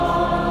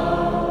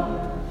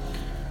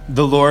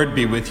The Lord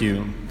be with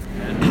you.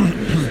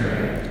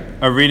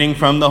 A reading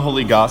from the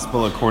Holy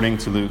Gospel according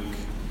to Luke.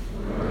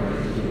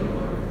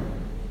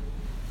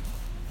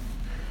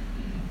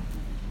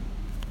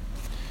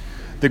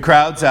 The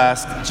crowds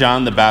asked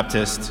John the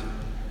Baptist,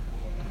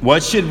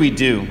 "What should we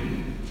do?"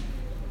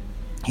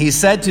 He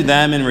said to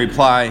them in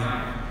reply,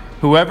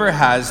 "Whoever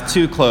has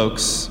 2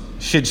 cloaks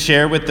should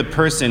share with the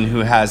person who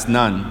has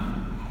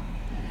none,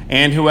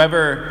 and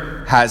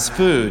whoever has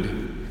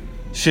food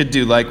should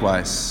do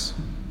likewise."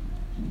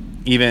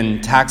 Even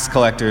tax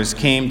collectors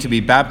came to be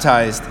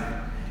baptized,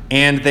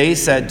 and they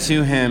said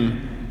to him,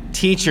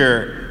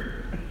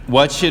 "Teacher,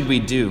 what should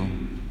we do?"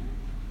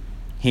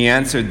 He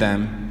answered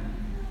them,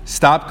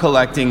 "Stop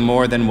collecting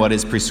more than what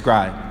is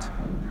prescribed."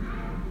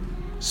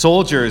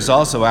 Soldiers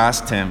also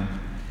asked him,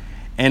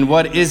 "And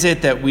what is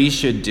it that we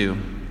should do?"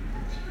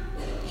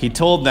 He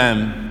told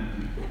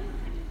them,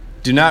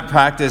 "Do not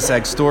practice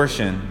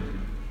extortion.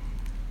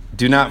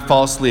 Do not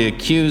falsely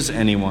accuse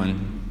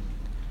anyone,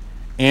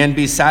 and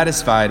be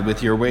satisfied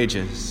with your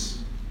wages."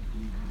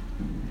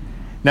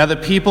 Now the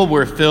people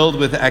were filled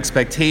with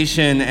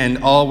expectation, and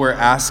all were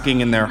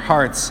asking in their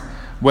hearts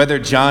whether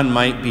John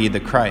might be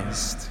the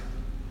Christ.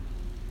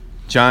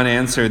 John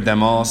answered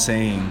them all,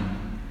 saying,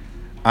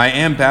 "I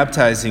am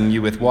baptizing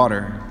you with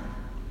water,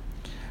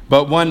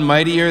 but one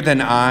mightier than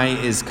I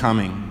is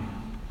coming.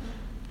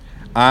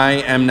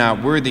 I am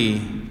not worthy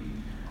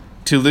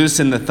to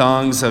loosen the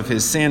thongs of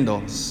his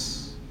sandals.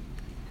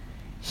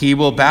 He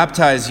will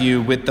baptize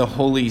you with the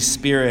Holy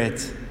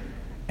Spirit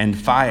and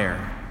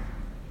fire.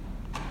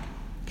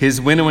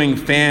 His winnowing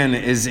fan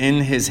is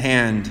in his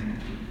hand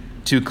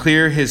to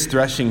clear his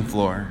threshing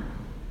floor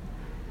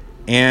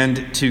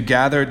and to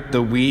gather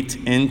the wheat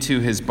into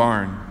his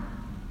barn.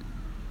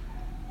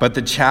 But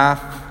the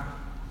chaff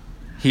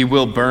he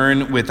will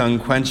burn with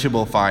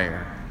unquenchable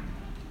fire."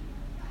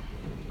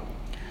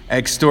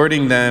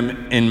 Exhorting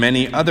them in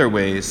many other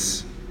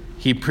ways,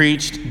 he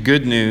preached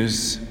good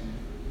news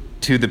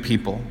to the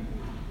people.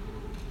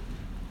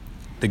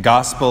 The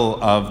Gospel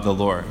of the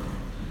Lord.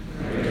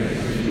 Praise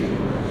to you,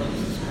 Lord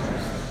Jesus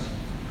Christ.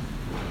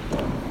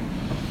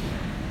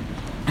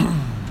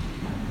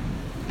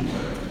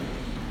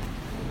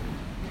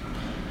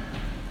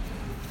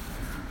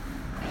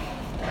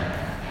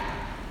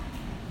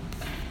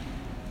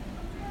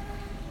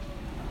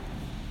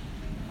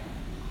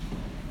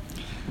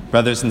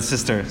 Brothers and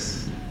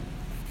sisters,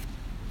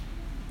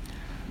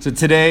 so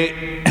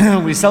today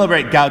we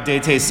celebrate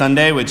Gaudete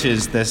Sunday, which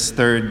is this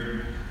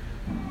third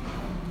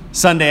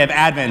Sunday of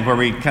Advent, where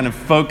we kind of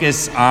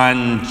focus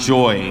on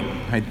joy.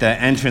 Right?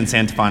 The entrance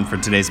antiphon for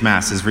today's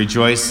Mass is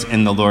 "Rejoice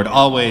in the Lord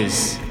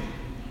always."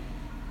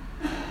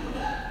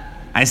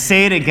 I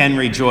say it again,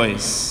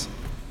 rejoice.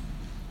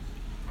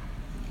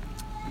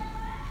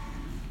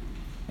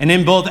 And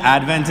in both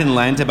Advent and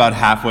Lent, about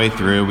halfway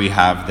through, we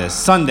have this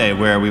Sunday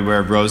where we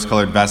wear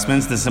rose-colored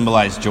vestments to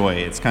symbolize joy.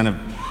 It's kind of,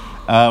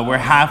 we're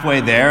halfway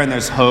there, and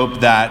there's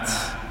hope that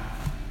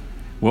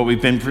what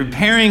we've been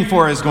preparing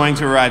for is going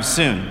to arrive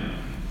soon.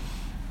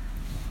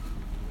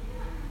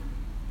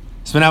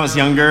 So when I was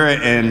younger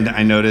and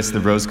I noticed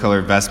the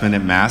rose-colored vestment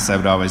at Mass, I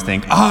would always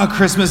think,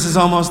 Christmas is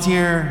almost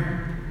here.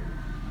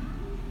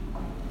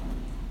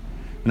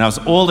 When I was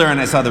older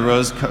and I saw the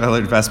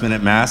rose-colored vestment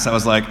at Mass, I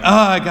was like,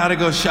 I gotta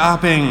go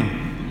shopping.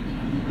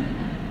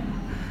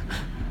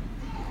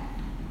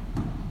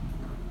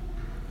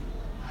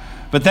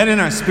 But then in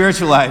our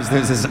spiritual lives,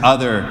 there's this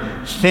other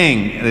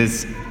thing,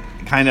 this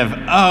kind of,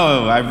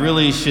 I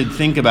really should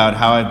think about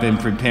how I've been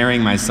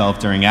preparing myself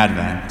during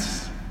Advent.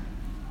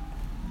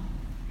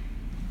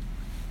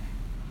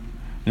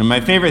 My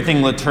favorite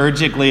thing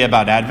liturgically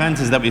about Advent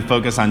is that we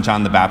focus on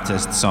John the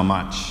Baptist so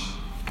much.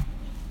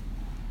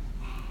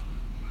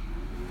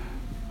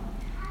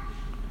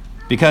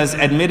 Because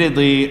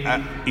admittedly,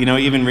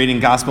 even reading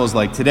Gospels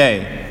like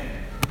today,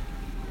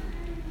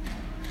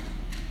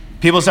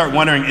 people start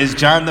wondering, is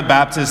John the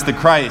Baptist the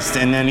Christ?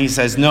 And then he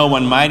says, "No,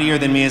 one mightier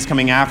than me is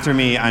coming after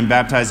me. I'm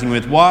baptizing you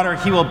with water.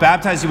 He will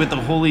baptize you with the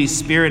Holy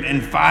Spirit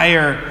and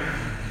fire."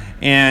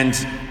 And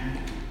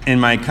in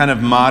my kind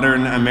of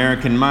modern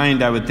American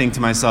mind, I would think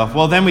to myself,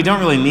 well, then we don't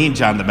really need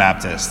John the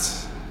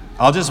Baptist.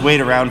 I'll just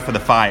wait around for the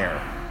fire.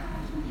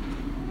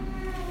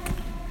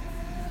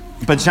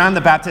 But John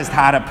the Baptist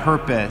had a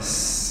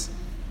purpose.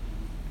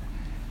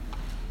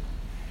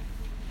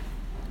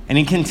 And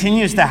he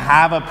continues to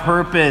have a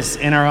purpose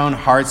in our own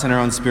hearts and our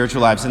own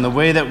spiritual lives, in the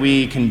way that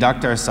we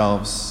conduct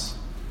ourselves,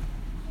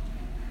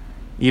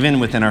 even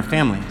within our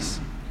families.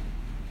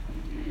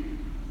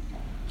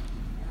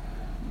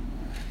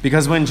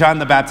 Because when John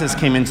the Baptist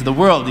came into the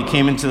world,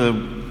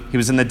 he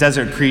was in the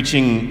desert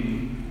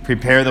preaching,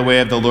 "Prepare the way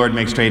of the Lord,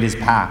 make straight his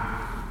path."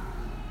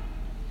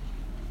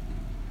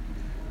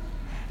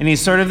 And he's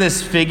sort of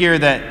this figure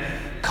that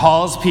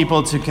calls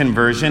people to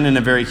conversion in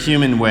a very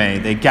human way.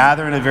 They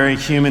gather in a very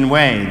human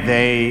way.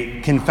 They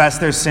confess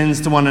their sins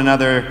to one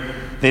another.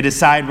 They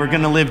decide we're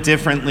going to live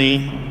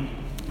differently.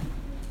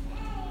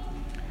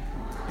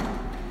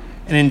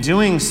 And in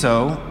doing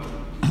so,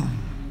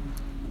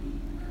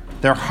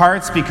 their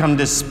hearts become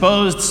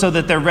disposed so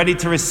that they're ready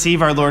to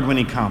receive our Lord when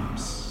he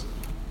comes.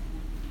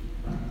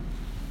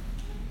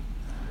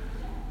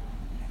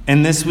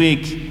 And this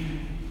week,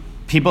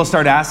 people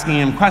start asking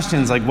him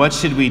questions like, what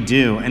should we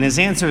do? And his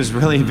answer is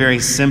really very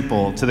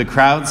simple. To the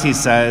crowds, he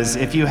says,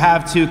 if you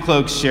have 2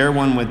 cloaks, share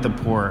one with the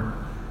poor.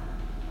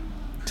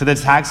 To the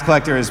tax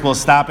collectors, we'll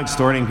stop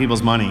extorting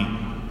people's money.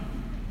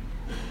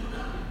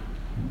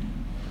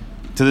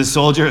 To the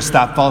soldiers,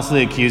 stop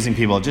falsely accusing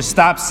people. Just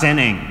stop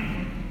sinning,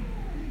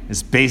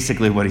 is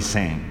basically what he's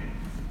saying.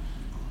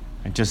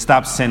 Just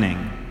stop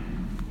sinning.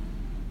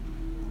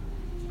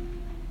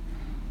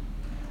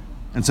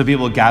 And so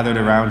people gathered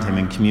around him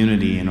in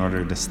community in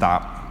order to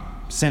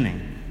stop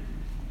sinning.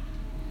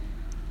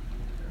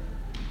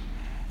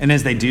 And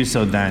as they do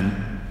so,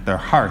 then their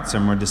hearts are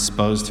more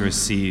disposed to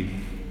receive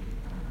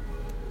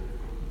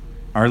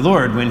our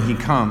Lord when he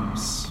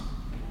comes.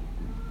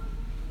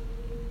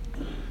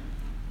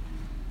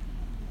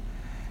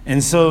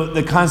 And so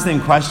the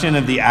constant question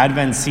of the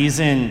Advent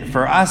season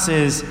for us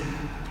is,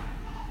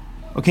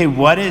 okay,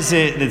 what is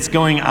it that's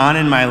going on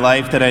in my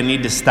life that I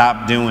need to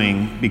stop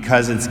doing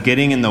because it's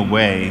getting in the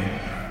way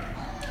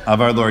of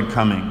our Lord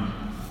coming?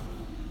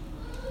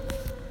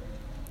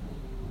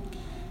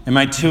 Am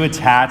I too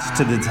attached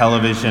to the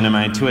television? Am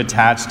I too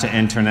attached to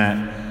internet?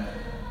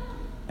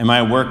 Am I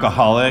a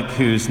workaholic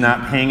who's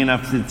not paying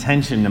enough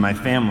attention to my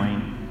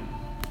family?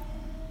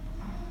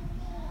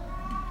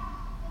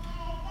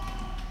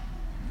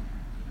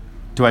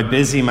 Do I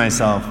busy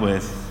myself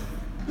with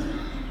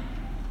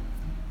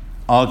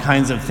all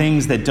kinds of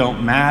things that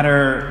don't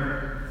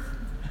matter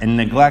and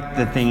neglect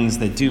the things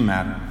that do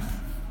matter?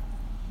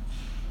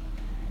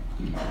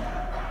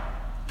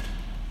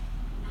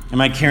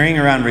 Am I carrying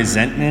around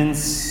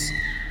resentments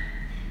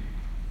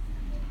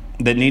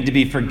that need to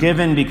be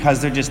forgiven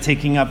because they're just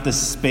taking up the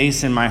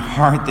space in my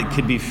heart that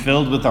could be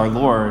filled with our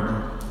Lord?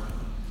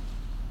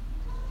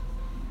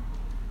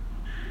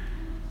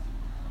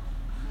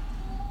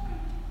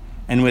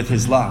 And with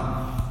his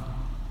love.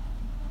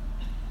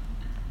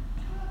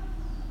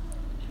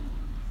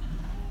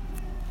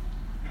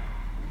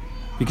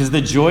 Because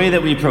the joy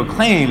that we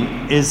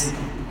proclaim is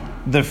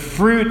the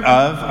fruit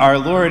of our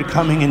Lord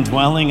coming and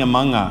dwelling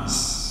among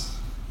us.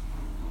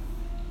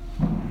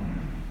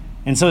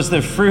 And so it's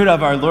the fruit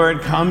of our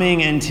Lord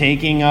coming and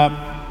taking up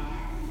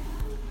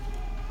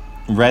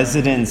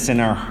residence in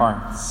our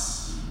hearts.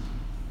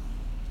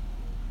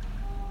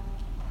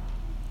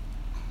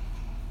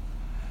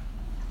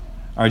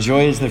 Our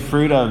joy is the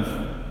fruit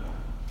of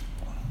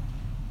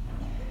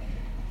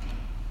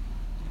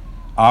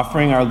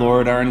offering our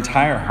Lord our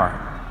entire heart.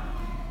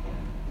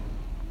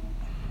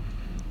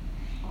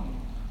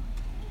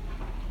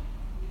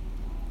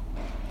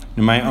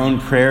 And my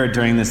own prayer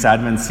during this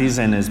Advent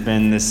season has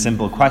been this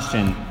simple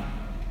question.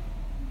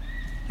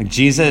 Like,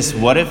 Jesus,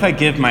 what if I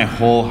give my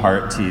whole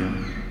heart to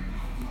you?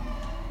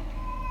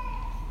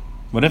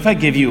 What if I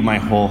give you my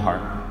whole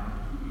heart?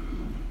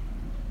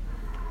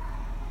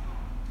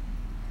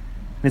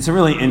 It's a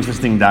really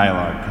interesting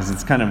dialogue because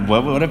it's kind of,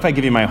 what if I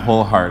give you my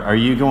whole heart? Are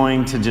you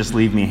going to just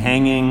leave me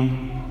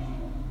hanging?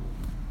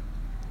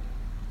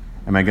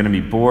 Am I going to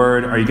be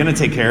bored? Are you going to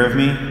take care of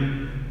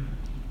me?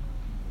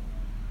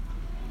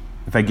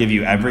 If I give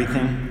you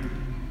everything?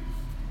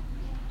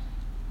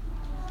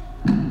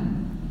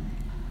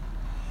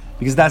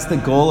 Because that's the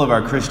goal of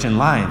our Christian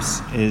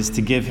lives, is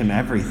to give him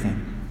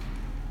everything.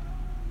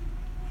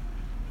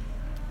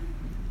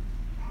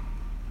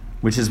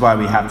 Which is why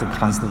we have to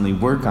constantly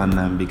work on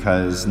them,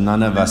 because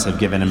none of us have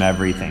given him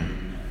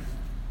everything.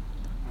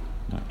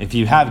 If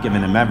you have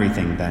given him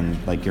everything, then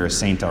you're a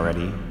saint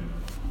already.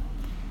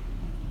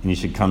 And you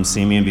should come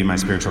see me and be my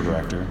spiritual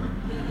director.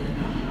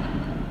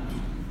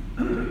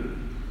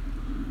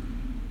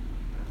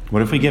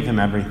 What if we give him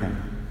everything?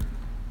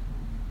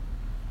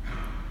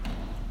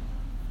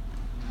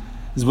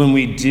 Because when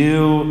we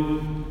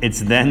do,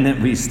 it's then that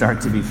we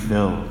start to be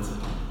filled.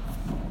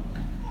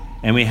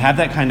 And we have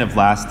that kind of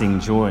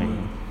lasting joy.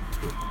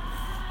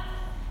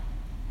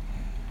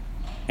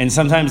 And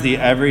sometimes the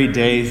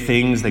everyday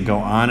things that go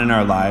on in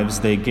our lives,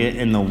 they get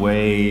in the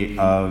way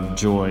of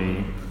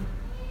joy.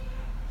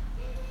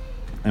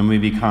 And we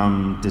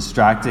become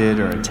distracted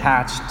or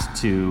attached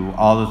to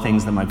all the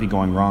things that might be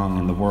going wrong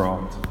in the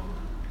world.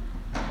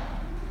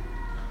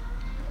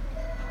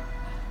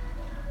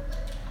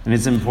 And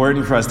it's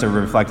important for us to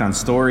reflect on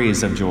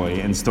stories of joy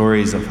and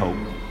stories of hope.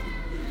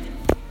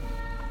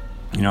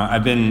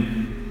 I've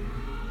been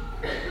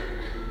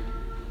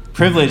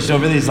privileged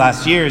over these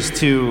last years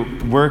to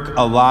work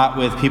a lot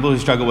with people who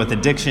struggle with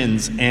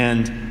addictions,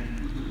 and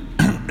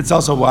it's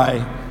also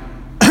why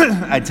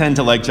I tend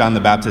to like John the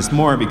Baptist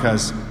more,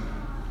 because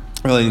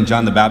really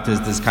John the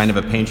Baptist is kind of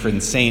a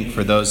patron saint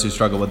for those who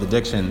struggle with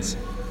addictions.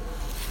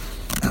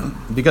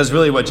 Because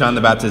really what John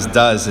the Baptist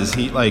does is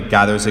he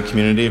gathers a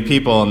community of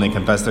people and they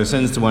confess their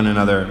sins to one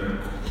another.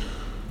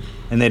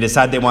 And they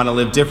decide they want to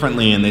live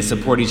differently, and they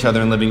support each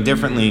other in living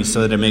differently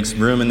so that it makes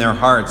room in their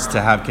hearts to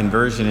have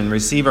conversion and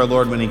receive our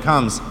Lord when he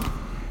comes.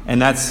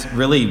 And that's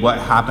really what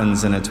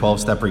happens in a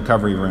 12-step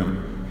recovery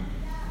room.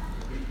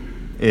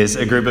 is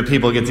a group of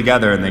people get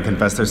together and they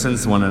confess their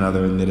sins to one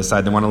another and they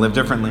decide they want to live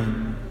differently.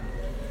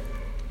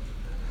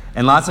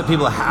 And lots of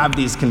people have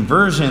these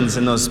conversions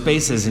in those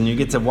spaces, and you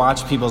get to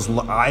watch people's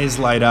eyes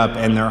light up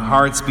and their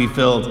hearts be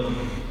filled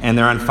and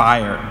they're on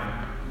fire.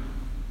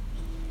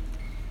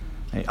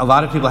 A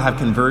lot of people have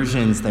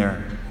conversions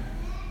there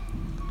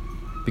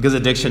because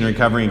addiction,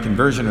 recovery, and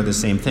conversion are the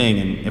same thing.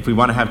 And if we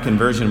want to have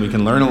conversion, we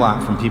can learn a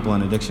lot from people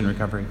in addiction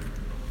recovery.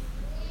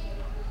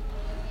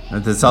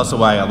 And that's also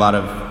why a lot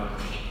of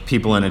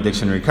people in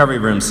addiction recovery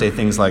rooms say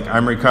things like,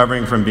 "I'm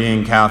recovering from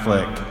being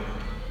Catholic."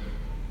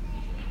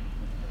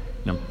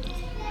 You know,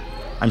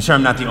 I'm sure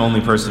I'm not the only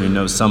person who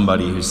knows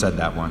somebody who said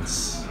that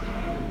once.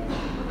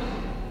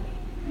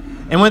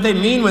 And what they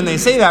mean when they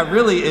say that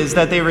really is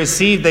that they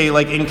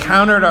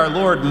encountered our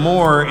Lord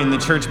more in the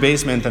church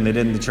basement than they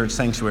did in the church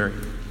sanctuary.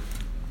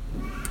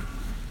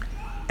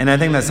 And I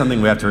think that's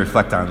something we have to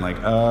reflect on.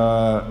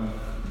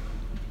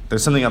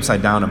 There's something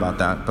upside down about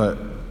that, but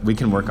we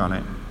can work on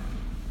it.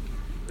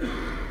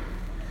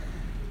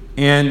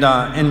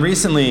 And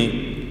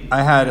recently,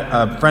 I had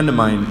a friend of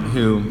mine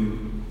who,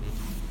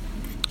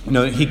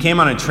 he came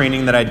on a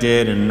training that I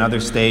did in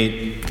another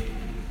state,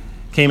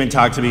 came and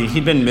talked to me.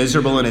 He'd been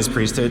miserable in his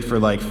priesthood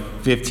for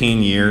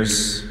 15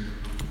 years,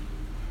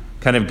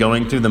 kind of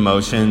going through the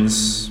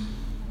motions,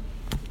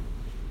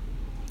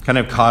 kind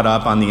of caught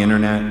up on the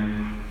internet.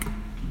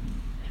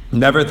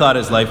 Never thought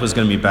his life was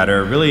going to be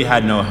better, really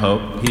had no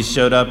hope. He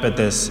showed up at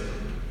this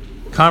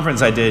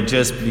conference I did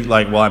just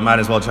I might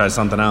as well try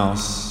something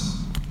else.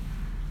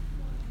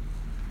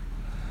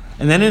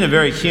 And then in a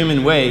very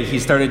human way, he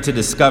started to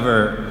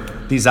discover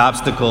these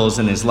obstacles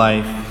in his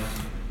life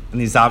and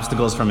these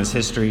obstacles from his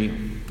history.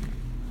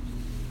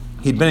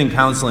 He'd been in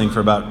counseling for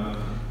about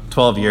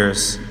 12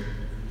 years,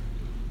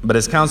 but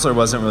his counselor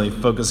wasn't really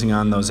focusing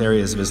on those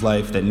areas of his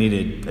life that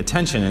needed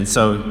attention. And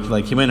so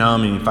he went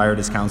home and he fired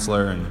his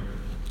counselor and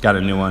got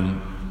a new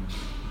one.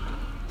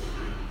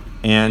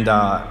 And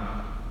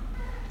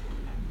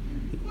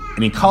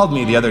he called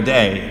me the other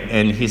day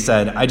and he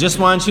said, "I just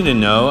want you to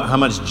know how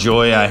much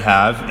joy I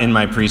have in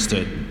my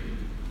priesthood.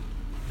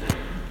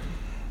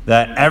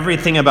 That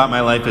everything about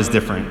my life is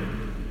different.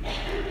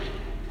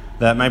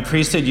 That my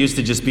priesthood used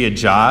to just be a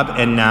job,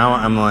 and now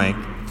I'm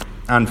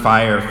on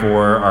fire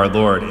for our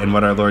Lord and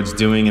what our Lord's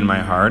doing in my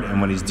heart and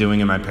what he's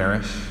doing in my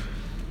parish."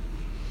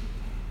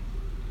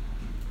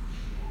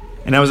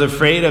 And I was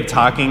afraid of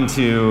talking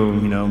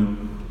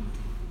to,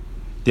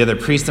 the other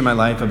priests in my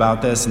life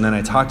about this, and then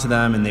I talked to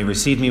them and they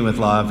received me with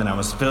love, and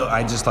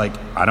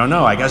I don't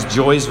know, I guess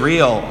joy's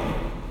real.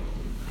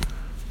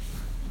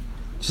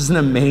 Just an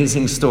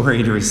amazing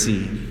story to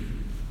receive.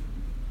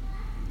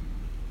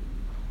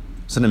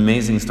 It's an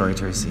amazing story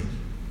to receive.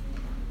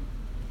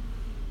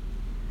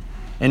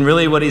 And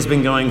really what he's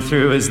been going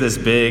through is this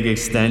big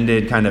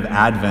extended kind of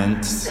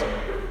Advent,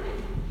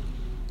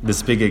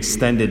 this big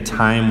extended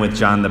time with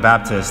John the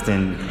Baptist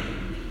and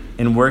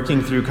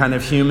working through kind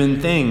of human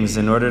things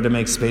in order to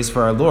make space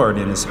for our Lord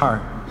in his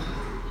heart.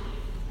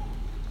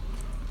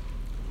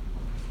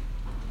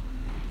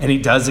 And he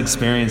does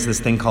experience this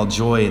thing called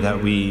joy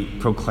that we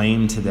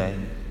proclaim today.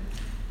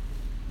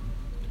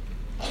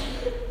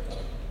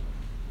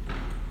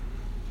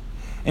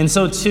 And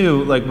so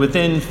too,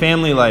 within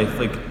family life,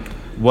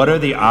 what are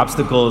the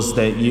obstacles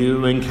that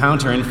you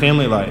encounter in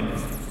family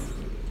life?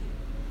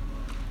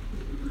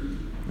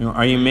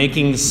 Are you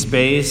making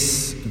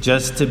space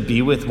just to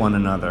be with one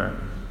another?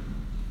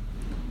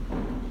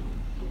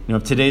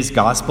 If today's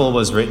gospel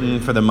was written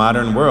for the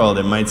modern world,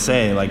 it might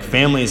say,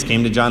 families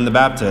came to John the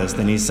Baptist,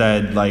 and he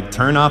said,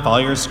 turn off all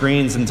your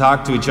screens and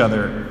talk to each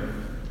other.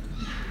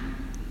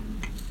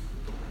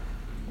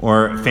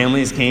 Or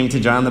families came to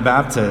John the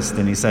Baptist,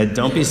 and he said,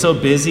 don't be so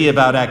busy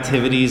about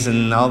activities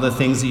and all the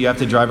things that you have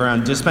to drive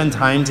around. Just spend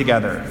time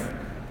together.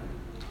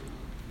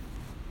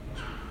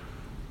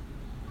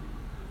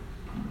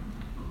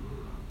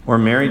 Or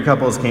married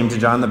couples came to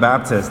John the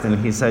Baptist,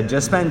 and he said,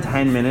 just spend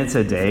 10 minutes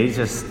a day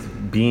just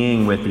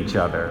being with each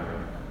other.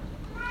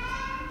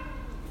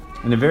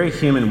 In a very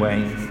human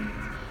way.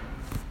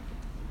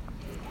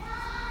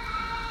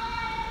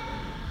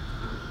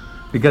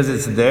 Because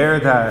it's there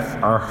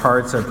that our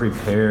hearts are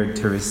prepared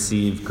to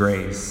receive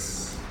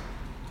grace.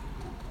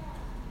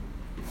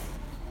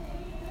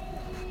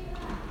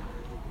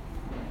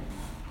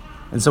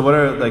 And so what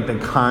are the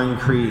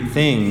concrete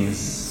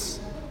things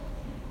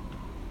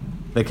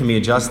that can be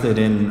adjusted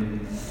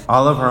in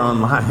all of our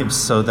own lives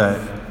so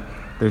that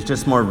there's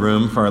just more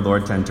room for our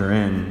Lord to enter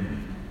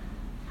in,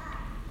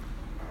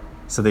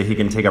 so that he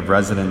can take up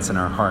residence in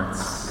our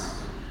hearts,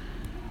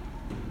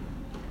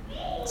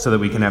 so that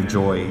we can have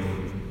joy.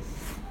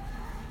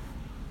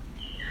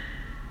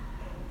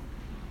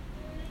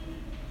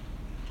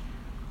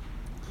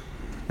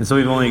 And so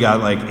we've only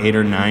got 8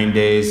 or 9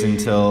 days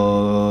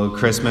until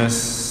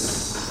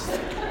Christmas,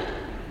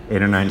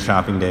 8 or 9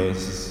 shopping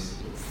days,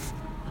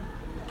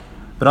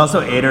 but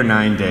also 8 or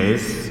 9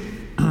 days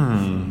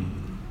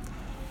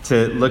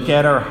to look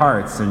at our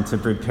hearts and to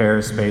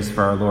prepare space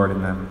for our Lord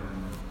in them.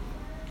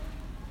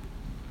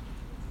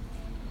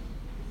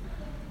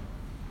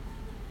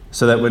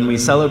 So that when we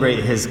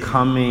celebrate his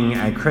coming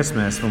at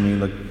Christmas,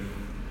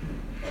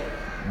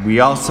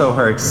 we also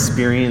are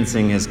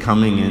experiencing his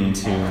coming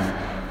into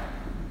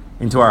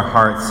our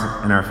hearts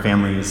and our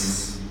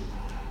families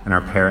and our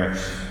parish.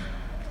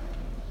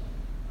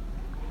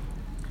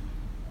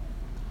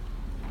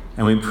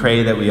 And we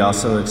pray that we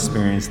also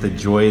experience the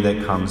joy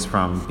that comes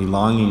from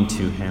belonging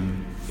to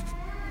him,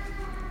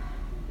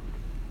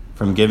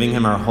 from giving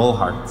him our whole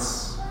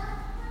hearts.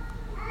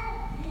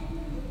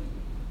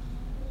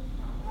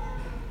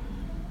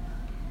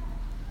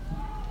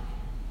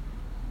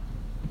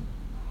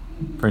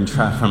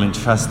 From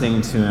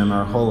entrusting to him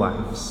our whole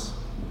lives.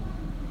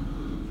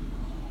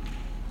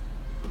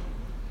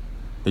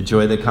 The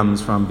joy that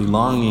comes from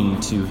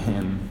belonging to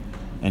him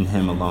and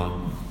him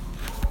alone.